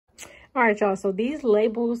All right, y'all, so these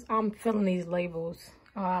labels, I'm feeling these labels.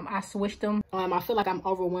 I switched them. I feel like I'm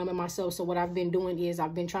overwhelming myself, so what I've been doing is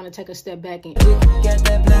I've been trying to take a step back and get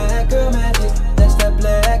that black girl magic. That's that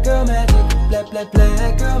black girl magic. Black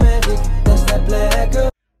girl magic. That's that black girl.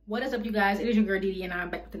 What is up, you guys? It is your girl Didi, and I'm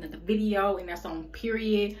back with another video, and that's on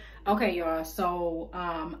period. Okay, y'all, so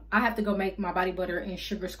I have to go make my body butter and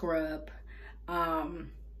sugar scrub.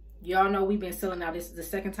 Y'all know we've been selling out. This is the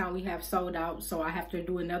second time we have sold out, so I have to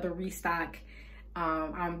do another restock.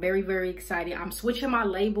 I'm very, very excited. I'm switching my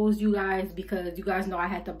labels, you guys, because you guys know I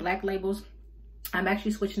had the black labels. I'm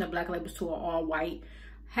actually switching the black labels to an all white.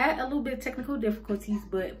 Had a little bit of technical difficulties,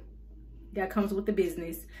 but that comes with the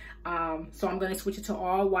business. So I'm going to switch it to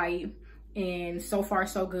all white, and so far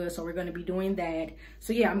so good. So we're going to be doing that.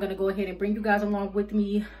 So yeah, I'm going to go ahead and bring you guys along with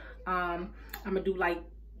me. I'm going to do like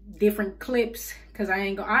different clips because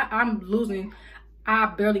I'm losing. I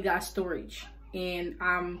barely got storage, and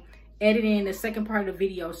I'm editing the second part of the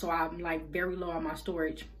video, so I'm like very low on my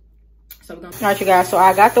storage. So we're gonna... All right, you guys, so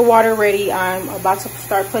I got the water ready. I'm about to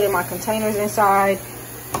start putting my containers inside.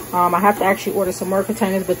 I have to actually order some more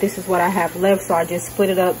containers, but this is what I have left, so I just split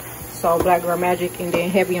it up. So Black Girl Magic and then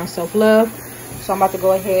Heavy on Self Love. So I'm about to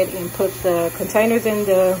go ahead and put the containers in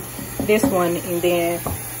this one, and then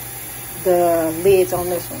the lids on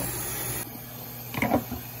this one.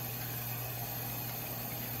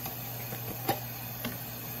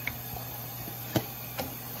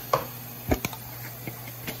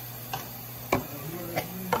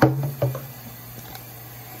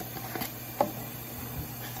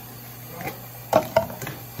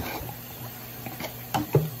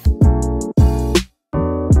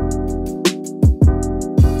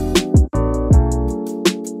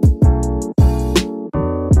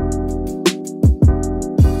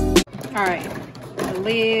 All right, the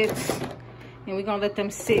lids, and we're gonna let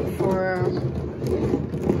them sit for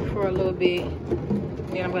a little bit.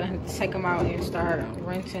 Then I'm gonna take them out and start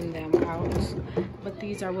rinsing them out. But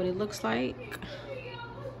these are what it looks like.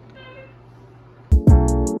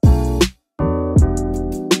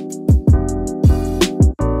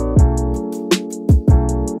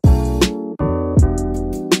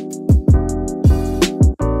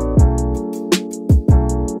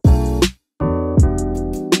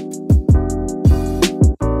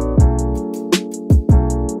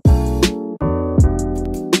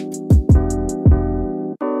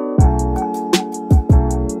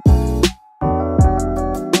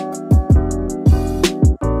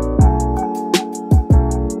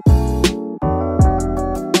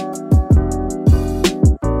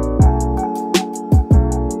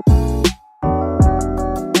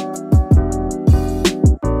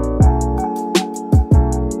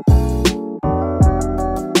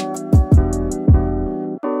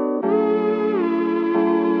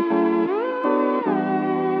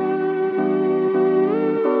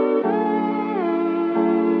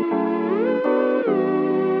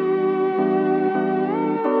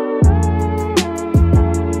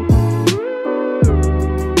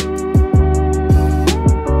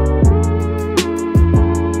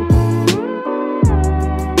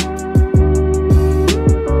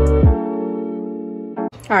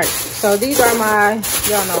 All right, so these are my,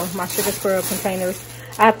 y'all know, my sugar scrub containers.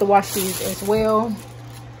 I have to wash these as well,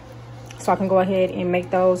 so I can go ahead and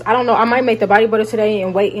make those. I don't know, I might make the body butter today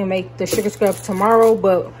and wait and make the sugar scrubs tomorrow,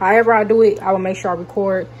 but however I do it, I will make sure I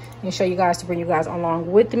record and show you guys to bring you guys along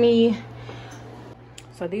with me.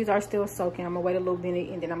 So these are still soaking. I'm gonna wait a little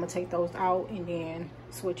bit, and then I'm gonna take those out and then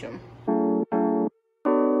switch them.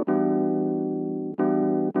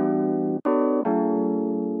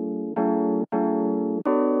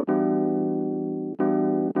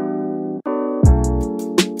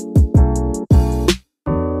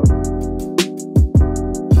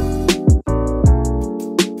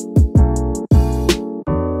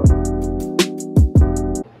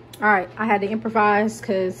 All right, I had to improvise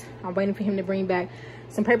because I'm waiting for him to bring back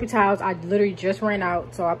some paper towels. I literally just ran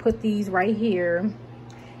out, so I put these right here,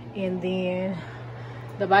 and then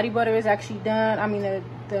the body butter is actually done. I mean,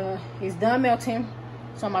 it's done melting,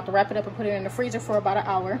 so I'm about to wrap it up and put it in the freezer for about an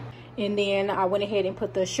hour. And then I went ahead and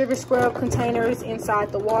put the sugar scrub containers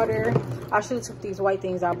inside the water. I should have took these white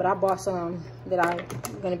things out, but I bought some that I'm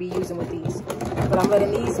gonna be using with these. But I'm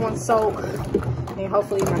letting these ones soak, and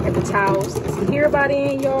hopefully my paper towels is here by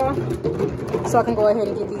then, y'all, so I can go ahead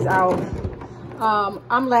and get these out.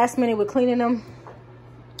 I'm last minute with cleaning them,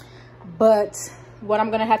 but what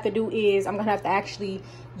I'm gonna have to do is I'm gonna have to actually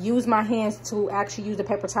use my hands to actually use the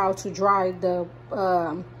paper towel to dry the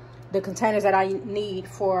containers that I need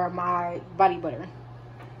for my body butter.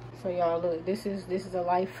 So y'all, look, this is a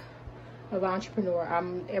life of an entrepreneur.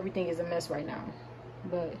 Everything is a mess right now.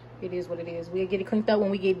 but it is what it is. We'll get it cleaned up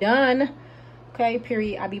when we get done. Okay,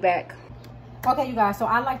 period. I'll be back. Okay, you guys, so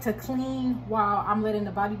I like to clean while I'm letting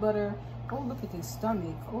the body butter. Oh, look at this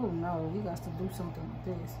stomach. Oh no, we got to do something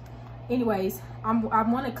with this. Anyways, I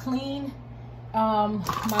want to clean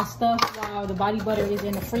my stuff while the body butter is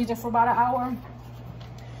in the freezer for about an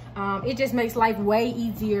hour. It just makes life way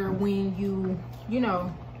easier when you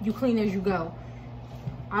know, you clean as you go.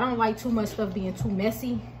 I don't like too much stuff being too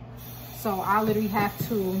messy, so I literally have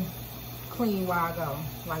to clean while I go.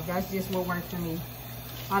 Like, that's just what works for me.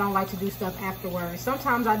 I don't like to do stuff afterwards.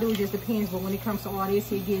 Sometimes I do, it just depends, but when it comes to all this,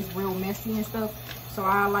 it gets real messy and stuff, so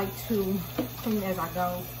I like to clean as I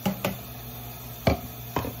go.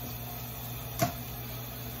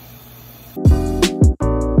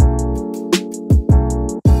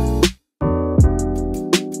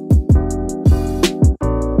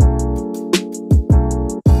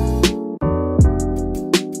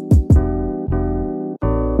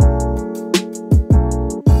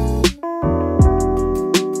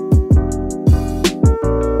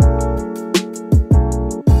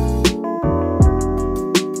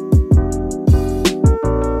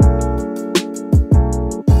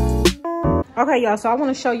 Okay, y'all, so I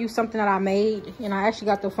want to show you something that I made, and I actually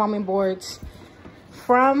got the foaming boards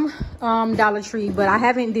from Dollar Tree, but I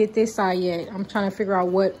haven't did this side yet. I'm trying to figure out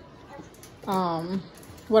what I'm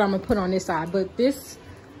gonna put on this side, but this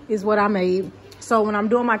is what I made. So when I'm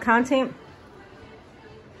doing my content,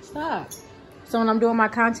 I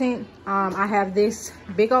have this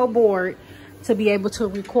big old board to be able to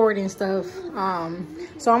record and stuff.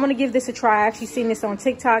 So I'm gonna give this a try. I actually seen this on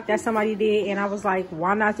TikTok that somebody did, and I was like,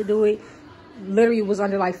 why not to do it? Literally, it was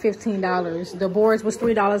under like $15. The boards was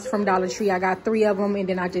 $3 from Dollar Tree. I got 3 of them, and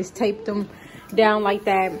then I just taped them down like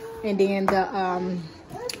that. And then the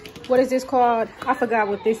what is this called? I forgot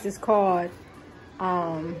what this is called,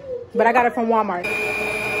 but I got it from Walmart.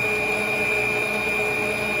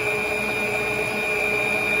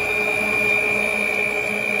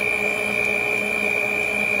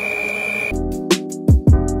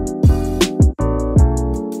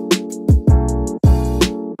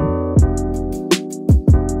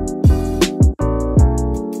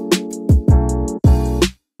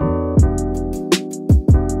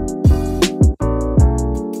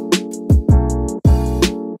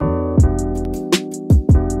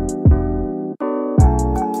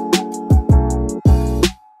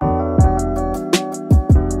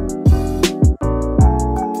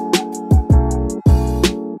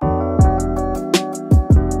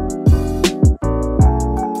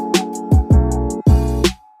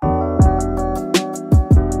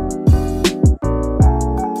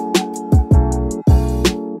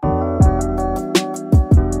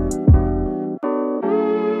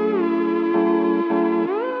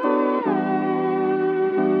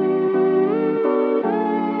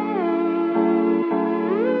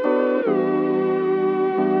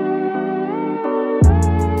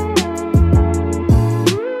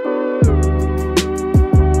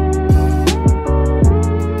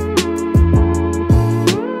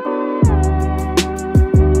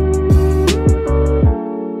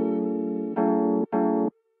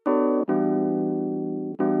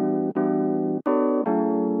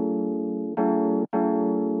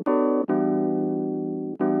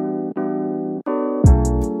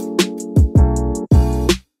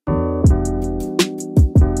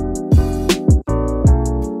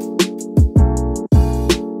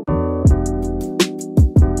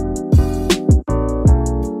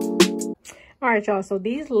 All right, y'all, so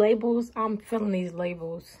these labels, I'm feeling these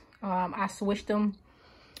labels. I switched them.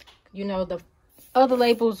 You know, the other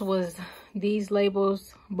labels was these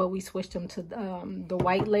labels, but we switched them to the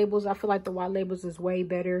white labels. I feel like the white labels is way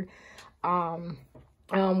better,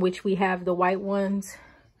 which we have the white ones,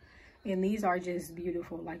 and these are just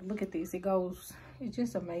beautiful. Like, look at this. It's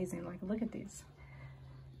just amazing. Like, look at this.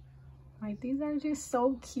 Like, these are just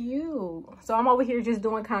so cute. So I'm over here just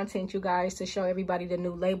doing content, you guys, to show everybody the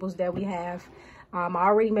new labels that we have. I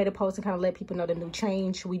already made a post to kind of let people know the new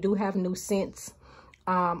change. We do have new scents.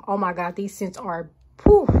 Oh my God, these scents are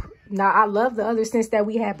poof. Now, I love the other scents that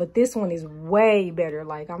we have, but this one is way better.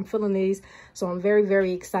 Like, I'm feeling these, so I'm very,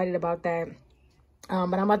 very excited about that.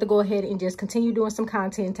 But I'm about to go ahead and just continue doing some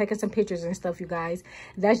content, taking some pictures and stuff, you guys.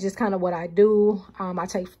 That's just kind of what I do. I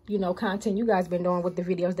take, you know, content you guys been doing with the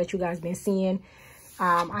videos that you guys been seeing.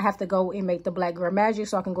 I have to go and make the Black Girl Magic,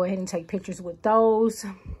 so I can go ahead and take pictures with those.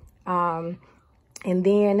 And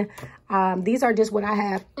then these are just what I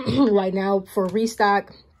have right now for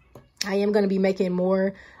restock. I am going to be making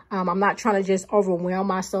more I'm not trying to just overwhelm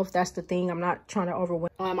myself. That's the thing. I'm not trying to overwhelm.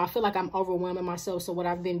 I feel like I'm overwhelming myself. So what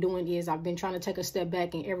I've been doing is I've been trying to take a step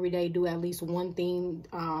back and every day do at least one thing,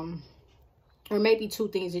 or maybe two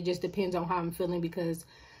things. It just depends on how I'm feeling because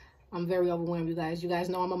I'm very overwhelmed, you guys. You guys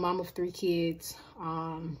know I'm a mom of 3 kids.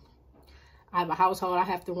 I have a household I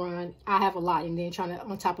have to run. I have a lot, and then trying to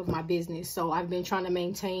on top of my business. So I've been trying to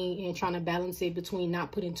maintain and trying to balance it between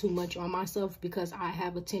not putting too much on myself because I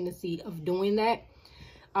have a tendency of doing that.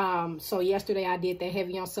 So yesterday I did the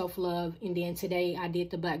heavy on self-love, and then today I did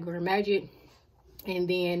the Black Girl Magic, and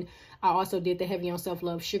then I also did the heavy on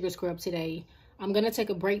self-love sugar scrub today. I'm gonna take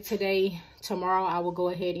a break today. Tomorrow I will go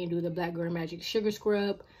ahead and do the Black Girl Magic sugar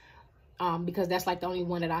scrub because that's like the only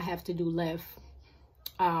one that I have to do left.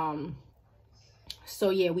 So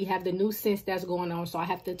yeah, we have the new scents that's going on, so I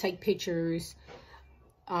have to take pictures.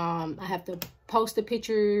 I have to post the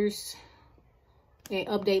pictures and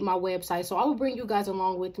update my website. So I will bring you guys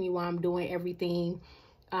along with me while I'm doing everything.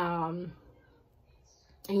 And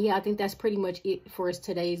yeah, I think that's pretty much it for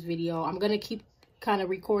today's video. I'm gonna keep kind of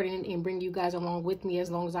recording and bring you guys along with me as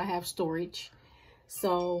long as I have storage.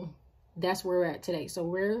 So that's where we're at today. So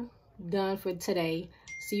we're done for today.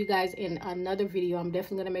 See you guys in another video. I'm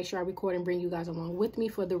definitely gonna make sure I record and bring you guys along with me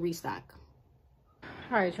for the restock.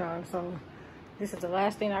 All right, y'all, so this is the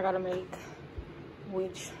last thing I gotta make,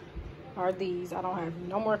 which are these. I don't have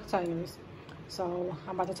no more containers, so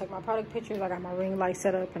I'm about to take my product pictures. I got my ring light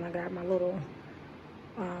set up, and I got my little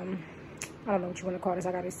I don't know what you want to call this.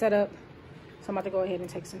 I got it set up, so I'm about to go ahead and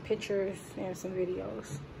take some pictures and some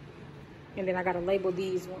videos, and then I gotta label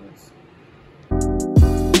these ones.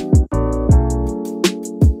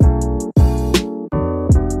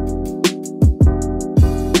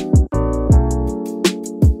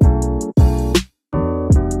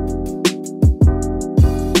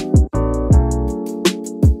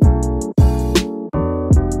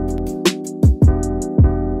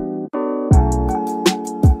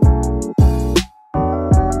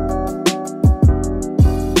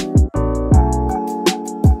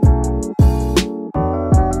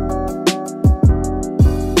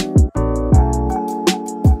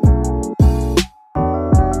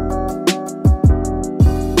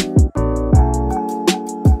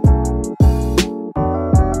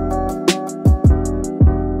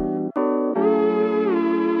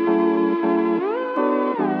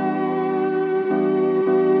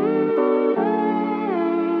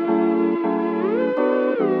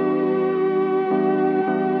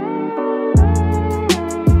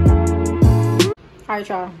 All right,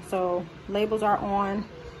 y'all, so labels are on.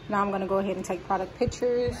 Now I'm gonna go ahead and take product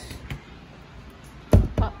pictures.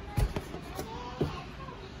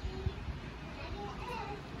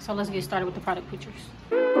 So let's get started with the product pictures.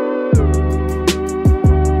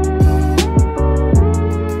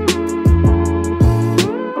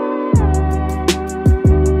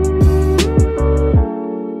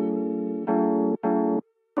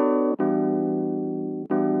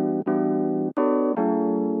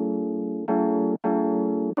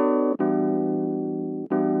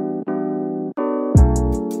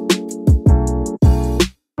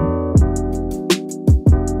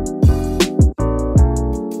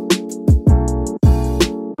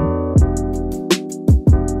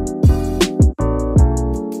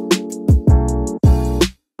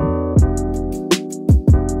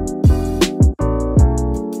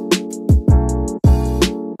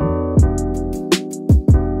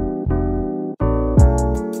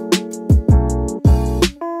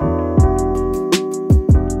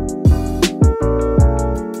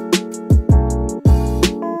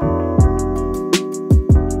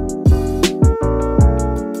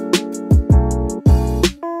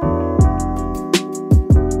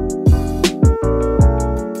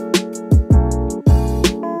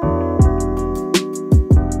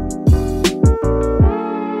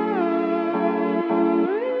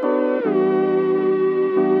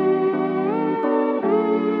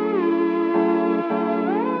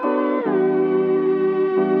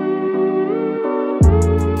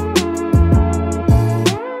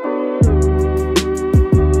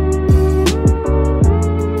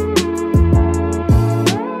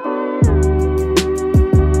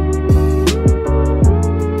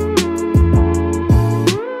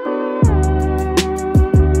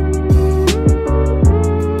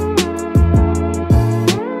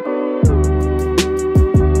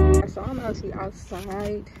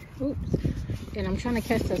 Outside, oops, and I'm trying to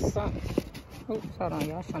catch the sun. Oops, hold on,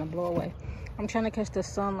 y'all, it's trying to blow away. I'm trying to catch the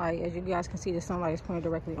sunlight. As you guys can see, the sunlight is pointing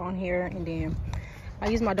directly on here. And then I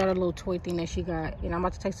used my daughter's little toy thing that she got, and I'm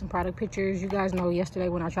about to take some product pictures. You guys know yesterday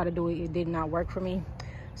when I tried to do it, it did not work for me.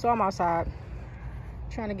 So I'm outside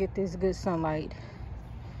trying to get this good sunlight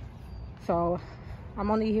So I'm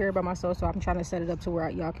only here by myself, so I'm trying to set it up to where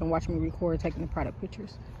y'all can watch me record taking the product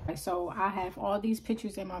pictures. Okay, so I have all these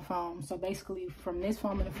pictures in my phone. So basically from this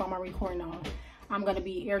phone and the phone I'm recording on, I'm going to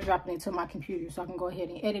be airdropping it to my computer so I can go ahead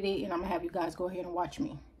and edit it, and I'm going to have you guys go ahead and watch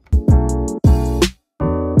me.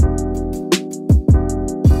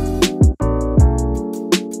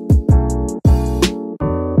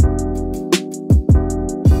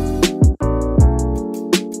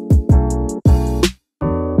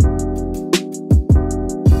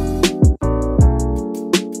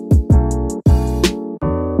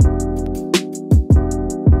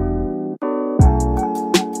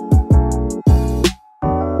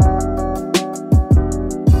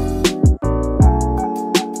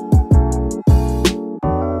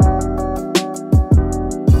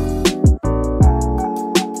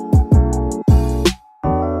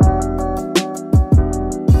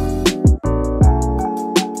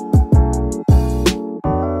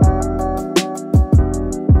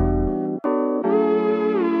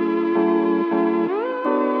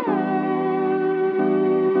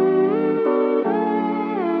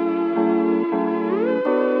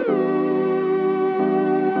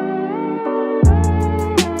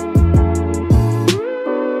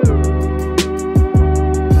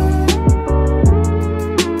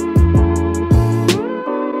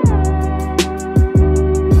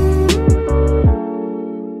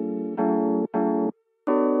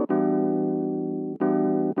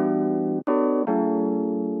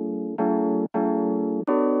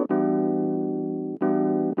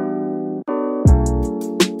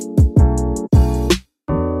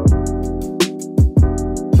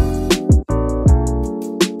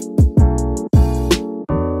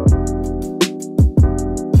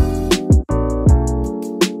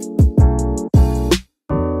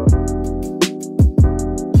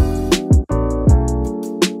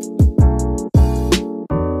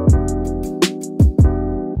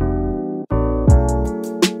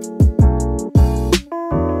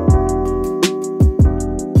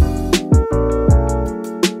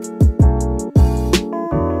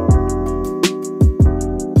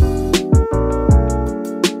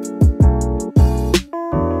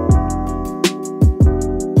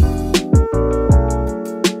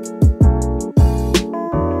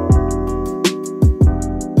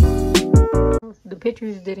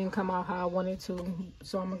 Pictures didn't come out how I wanted to,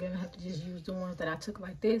 so I'm gonna have to just use the ones that I took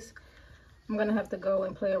like this. I'm gonna have to go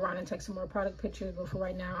and play around and take some more product pictures, but for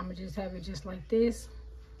right now I'm gonna just have it just like this.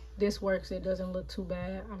 This works, it doesn't look too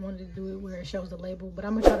bad. I wanted to do it where it shows the label, but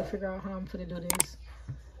I'm gonna try to figure out how I'm gonna do this.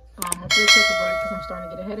 I'm gonna take a break because I'm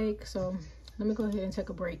starting to get a headache, so let me go ahead and take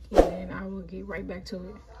a break and then I will get right back to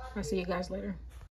it. I'll see you guys later.